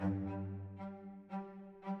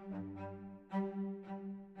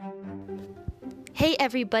Hey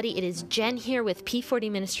everybody, it is Jen here with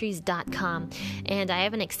P40ministries.com, and I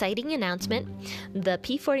have an exciting announcement. The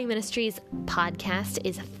P40 Ministries podcast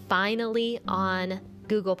is finally on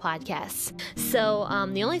Google Podcasts. So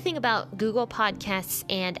the only thing about Google Podcasts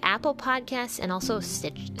and Apple Podcasts and also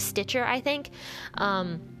Stitcher, I think,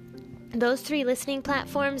 those three listening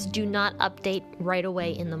platforms do not update right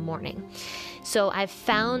away in the morning. So I've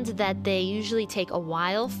found that they usually take a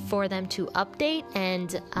while for them to update,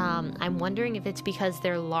 and I'm wondering if it's because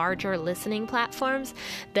they're larger listening platforms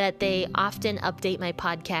that they often update my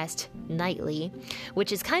podcast nightly,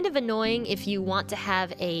 which is kind of annoying if you want to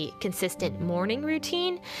have a consistent morning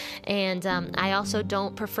routine, and I also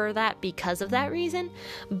don't prefer that because of that reason.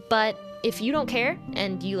 But if you don't care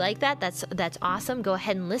and you like that, that's awesome. Go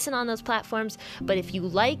ahead and listen on those platforms. But if you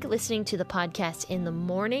like listening to the podcast in the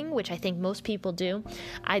morning, which I think most people do,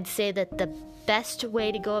 I'd say that the best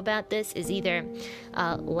way to go about this is either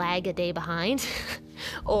lag a day behind,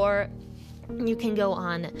 or you can go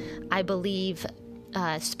on, I believe,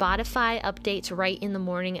 Spotify updates right in the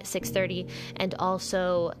morning at 6:30, and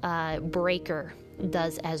also Breaker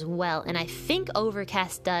does as well, and I think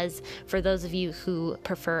Overcast does for those of you who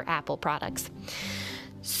prefer Apple products.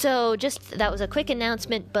 So that was a quick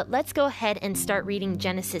announcement, but let's go ahead and start reading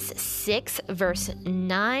Genesis 6 verse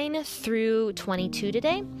 9 through 22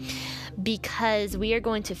 today, because we are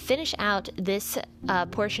going to finish out this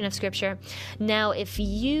portion of scripture. Now, if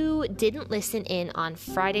you didn't listen in on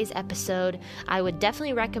Friday's episode, I would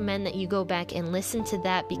definitely recommend that you go back and listen to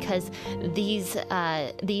that, because these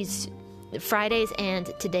Fridays and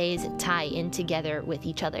today's tie in together with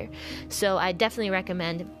each other. So I definitely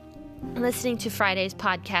recommend listening to Friday's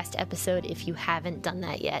podcast episode if you haven't done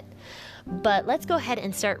that yet. But let's go ahead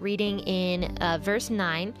and start reading in verse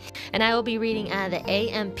 9. And I will be reading the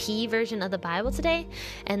AMP version of the Bible today.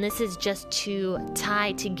 And this is just to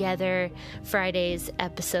tie together Friday's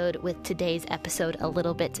episode with today's episode a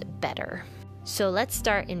little bit better. So let's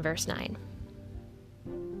start in verse 9.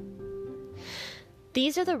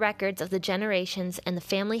 These are the records of the generations and the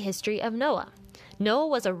family history of Noah. Noah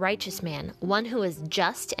was a righteous man, one who was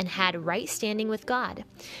just and had right standing with God,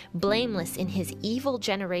 blameless in his evil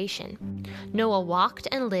generation. Noah walked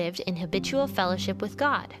and lived in habitual fellowship with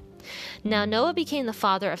God. Now Noah became the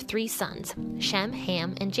father of 3 sons, Shem,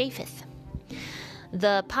 Ham, and Japheth.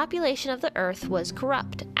 The population of the earth was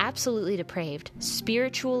corrupt, absolutely depraved,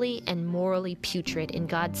 spiritually and morally putrid in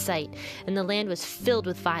God's sight, and the land was filled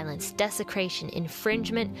with violence, desecration,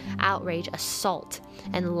 infringement, outrage, assault,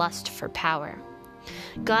 and lust for power.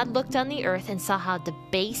 God looked on the earth and saw how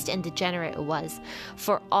debased and degenerate it was,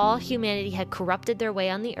 for all humanity had corrupted their way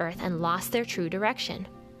on the earth and lost their true direction.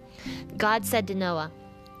 God said to Noah,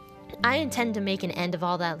 I intend to make an end of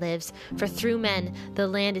all that lives, for through men the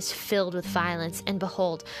land is filled with violence, and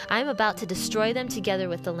behold, I am about to destroy them together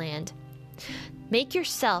with the land. Make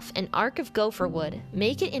yourself an ark of gopher wood,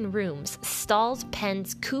 make it in rooms, stalls,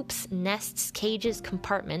 pens, coops, nests, cages,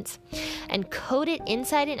 compartments, and coat it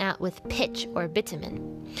inside and out with pitch or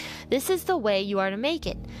bitumen. This is the way you are to make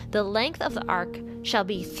it. The length of the ark shall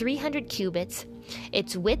be 300 cubits,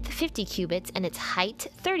 its width 50 cubits, and its height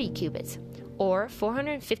 30 cubits. Or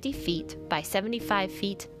 450 feet by 75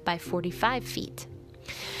 feet by 45 feet.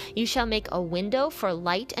 You shall make a window for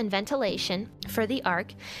light and ventilation for the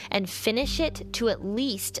ark, and finish it to at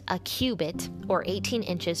least a cubit, or 18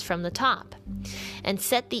 inches from the top, and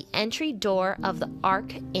set the entry door of the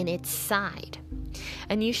ark in its side.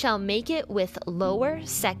 And you shall make it with lower,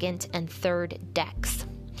 second, and third decks.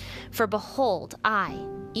 For behold,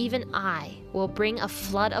 even I, will bring a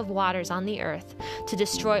flood of waters on the earth to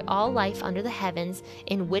destroy all life under the heavens,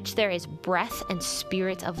 in which there is breath and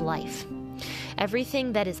spirit of life.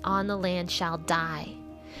 Everything that is on the land shall die.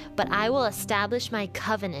 But I will establish my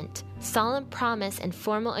covenant, solemn promise, and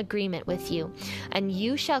formal agreement with you, and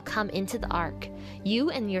you shall come into the ark,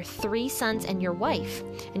 you and your 3 sons and your wife,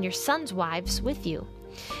 and your sons' wives with you.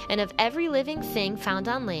 And of every living thing found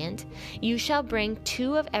on land, you shall bring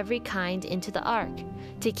 2 of every kind into the ark,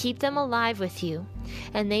 to keep them alive with you,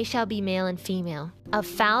 and they shall be male and female. Of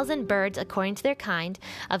fowls and birds according to their kind,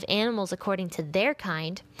 of animals according to their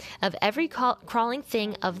kind, of every crawling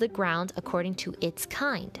thing of the ground according to its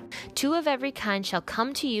kind. 2 of every kind shall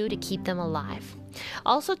come to you to keep them alive.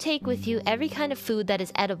 Also take with you every kind of food that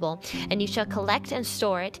is edible, and you shall collect and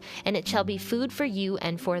store it, and it shall be food for you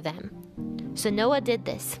and for them. So Noah did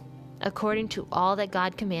this, according to all that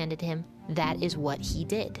God commanded him. That is what he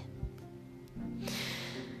did.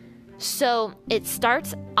 So it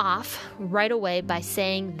starts off right away by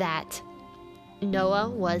saying that Noah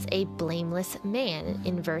was a blameless man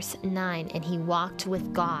in verse 9, and he walked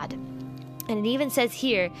with God. And it even says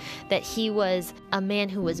here that he was a man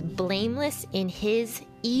who was blameless in his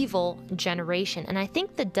evil generation. And I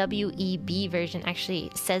think the WEB version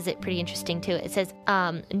actually says it pretty interesting too. It says,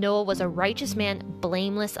 Noah was a righteous man,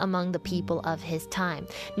 blameless among the people of his time.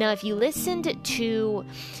 Now, if you listened to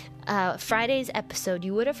Friday's episode,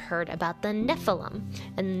 you would have heard about the Nephilim.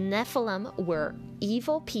 And Nephilim were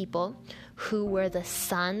evil people who were the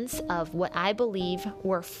sons of what I believe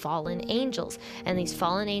were fallen angels. And these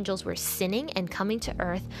fallen angels were sinning and coming to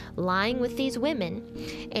earth, lying with these women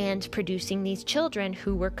and producing these children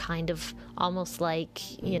who were kind of almost like,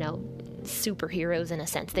 superheroes in a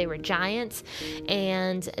sense. They were giants,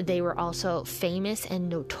 and they were also famous and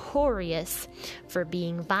notorious for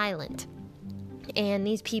being violent. And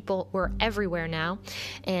these people were everywhere now,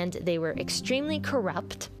 and they were extremely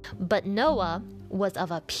corrupt. But Noah was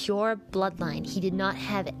of a pure bloodline. He did not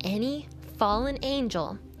have any fallen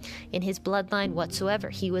angel in his bloodline whatsoever.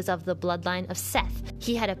 He was of the bloodline of Seth.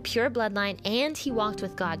 He had a pure bloodline, and he walked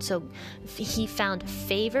with God. So he found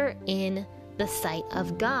favor in the sight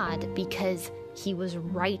of God because he was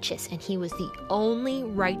righteous, and he was the only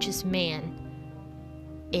righteous man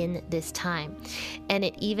in this time. And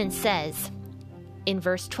it even says in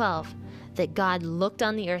verse 12 that God looked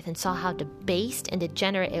on the earth and saw how debased and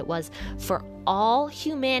degenerate it was, for all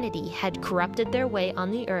humanity had corrupted their way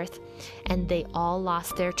on the earth, and they all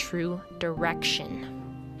lost their true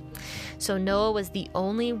direction. So Noah was the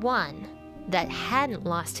only one that hadn't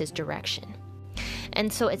lost his direction.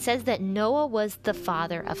 And so it says that Noah was the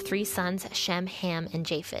father of 3 sons, Shem, Ham, and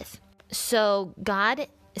Japheth. So God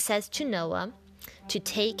says to Noah to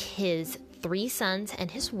take his 3 sons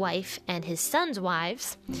and his wife and his sons'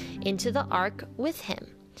 wives into the ark with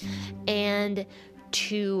him, and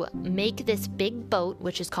to make this big boat,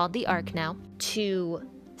 which is called the ark now, to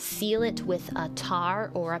seal it with a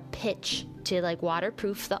tar or a pitch to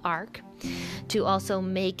waterproof the ark, to also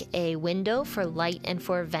make a window for light and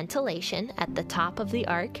for ventilation at the top of the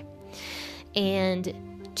ark, and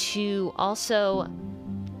to also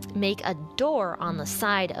make a door on the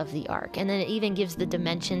side of the ark. And then it even gives the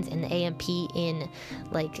dimensions in the AMP in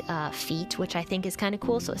feet, which I think is kind of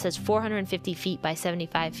cool. So it says 450 feet by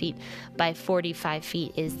 75 feet by 45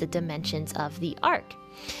 feet is the dimensions of the ark.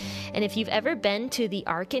 And if you've ever been to the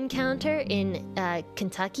Ark Encounter in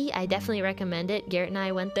Kentucky, I definitely recommend it. Garrett and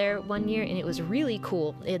I went there one year, and it was really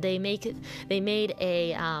cool. They made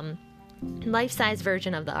a life-size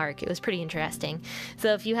version of the ark. It was pretty interesting.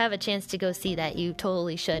 So if you have a chance to go see that, you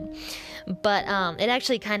totally should. But it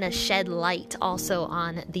actually kind of shed light also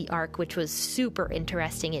on the ark, which was super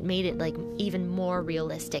interesting. It made it even more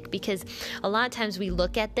realistic, because a lot of times we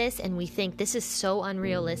look at this and we think this is so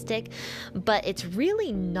unrealistic, but it's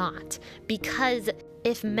really not, because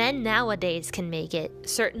if men nowadays can make it,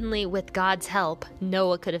 certainly with God's help,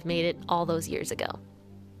 Noah could have made it all those years ago.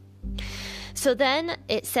 So then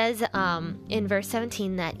it says in verse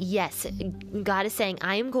 17 that, yes, God is saying,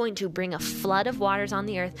 I am going to bring a flood of waters on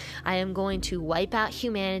the earth. I am going to wipe out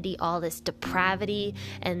humanity, all this depravity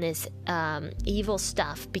and this evil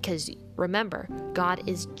stuff, because remember, God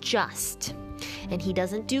is just, and he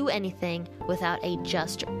doesn't do anything without a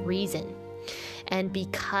just reason. And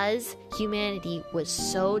because humanity was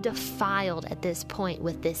so defiled at this point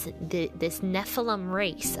with this Nephilim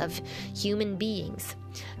race of human beings,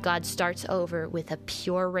 God starts over with a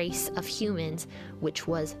pure race of humans, which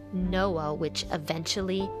was Noah, which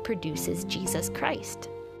eventually produces Jesus Christ.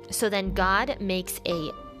 So then God makes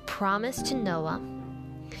a promise to Noah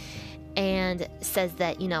and says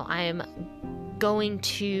that, I am going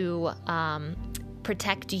to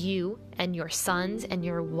protect you and your sons and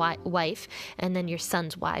your wife, and then your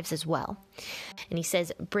sons' wives as well. And he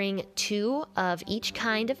says, bring 2 of each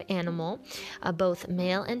kind of animal, both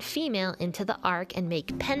male and female, into the ark, and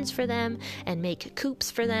make pens for them, and make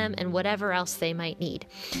coops for them, and whatever else they might need.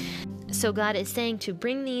 So God is saying to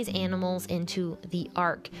bring these animals into the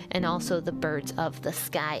ark, and also the birds of the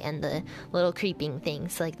sky and the little creeping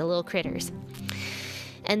things, like the little critters.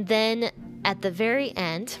 And then at the very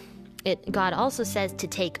end, God also says to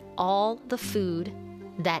take all the food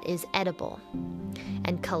that is edible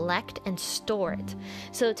and collect and store it.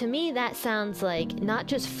 So to me, that sounds like not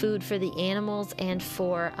just food for the animals and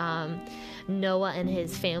for Noah and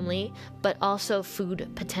his family, but also food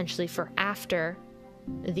potentially for after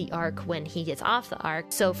the ark when he gets off the ark.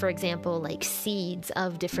 So for example, seeds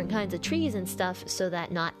of different kinds of trees and stuff, so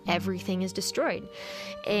that not everything is destroyed.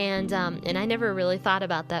 And I never really thought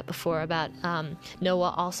about that before, about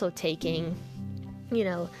Noah also taking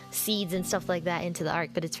seeds and stuff like that into the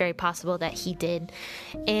ark, but it's very possible that he did.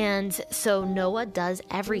 And so Noah does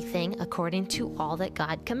everything according to all that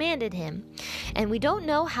God commanded him. And we don't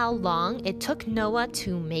know how long it took Noah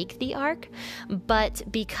to make the ark, but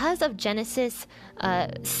because of Genesis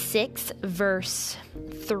 6 verse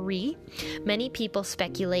 3, many people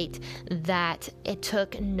speculate that it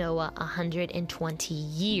took Noah 120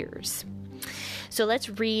 years. So let's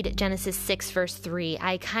read Genesis 6 verse 3.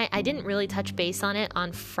 I didn't really touch base on it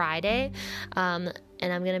on Friday, and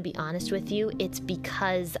I'm going to be honest with you. It's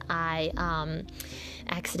because I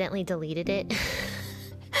accidentally deleted it.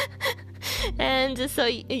 And so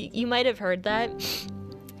you might have heard that.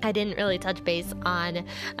 I didn't really touch base on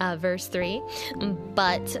verse 3,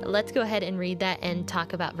 but let's go ahead and read that and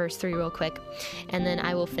talk about verse 3 real quick, and then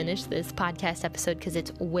I will finish this podcast episode because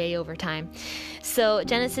it's way over time. So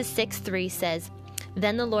Genesis 6:3 says,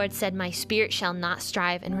 "Then the Lord said, my spirit shall not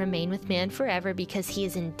strive and remain with man forever, because he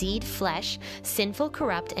is indeed flesh, sinful,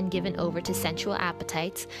 corrupt, and given over to sensual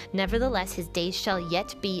appetites. Nevertheless, his days shall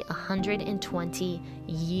yet be 120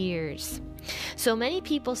 years." So many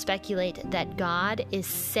people speculate that God is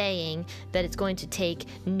saying that it's going to take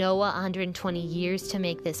Noah 120 years to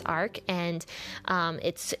make this ark, and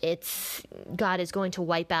God is going to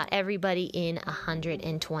wipe out everybody in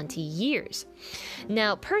 120 years.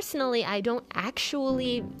 Now, personally, I don't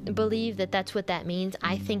actually believe that that's what that means.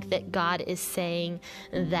 I think that God is saying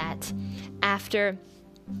that after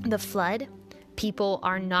the flood, people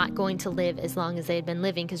are not going to live as long as they had been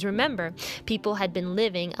living. Because remember, people had been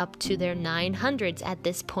living up to their 900s at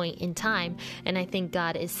this point in time. And I think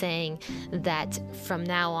God is saying that from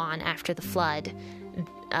now on, after the flood,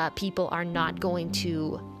 people are not going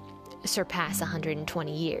to surpass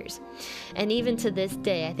 120 years. And even to this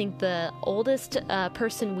day, I think the oldest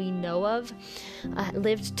person we know of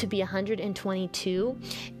lived to be 122,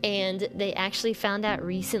 and they actually found out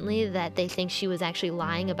recently that they think she was actually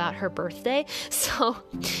lying about her birthday. So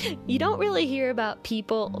you don't really hear about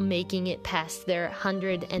people making it past their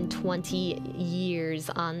 120 years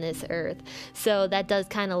on this earth. So that does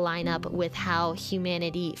kind of line up with how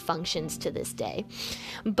humanity functions to this day.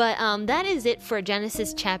 But that is it for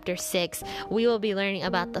Genesis chapter 6. We will be learning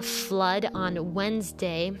about the flood on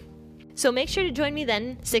Wednesday. So make sure to join me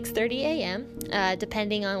then, 6:30 a.m.,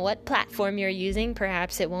 depending on what platform you're using.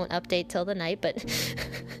 Perhaps it won't update till the night, but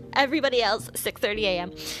everybody else, 6:30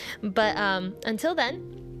 a.m. But until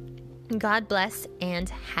then, God bless and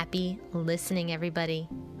happy listening, everybody.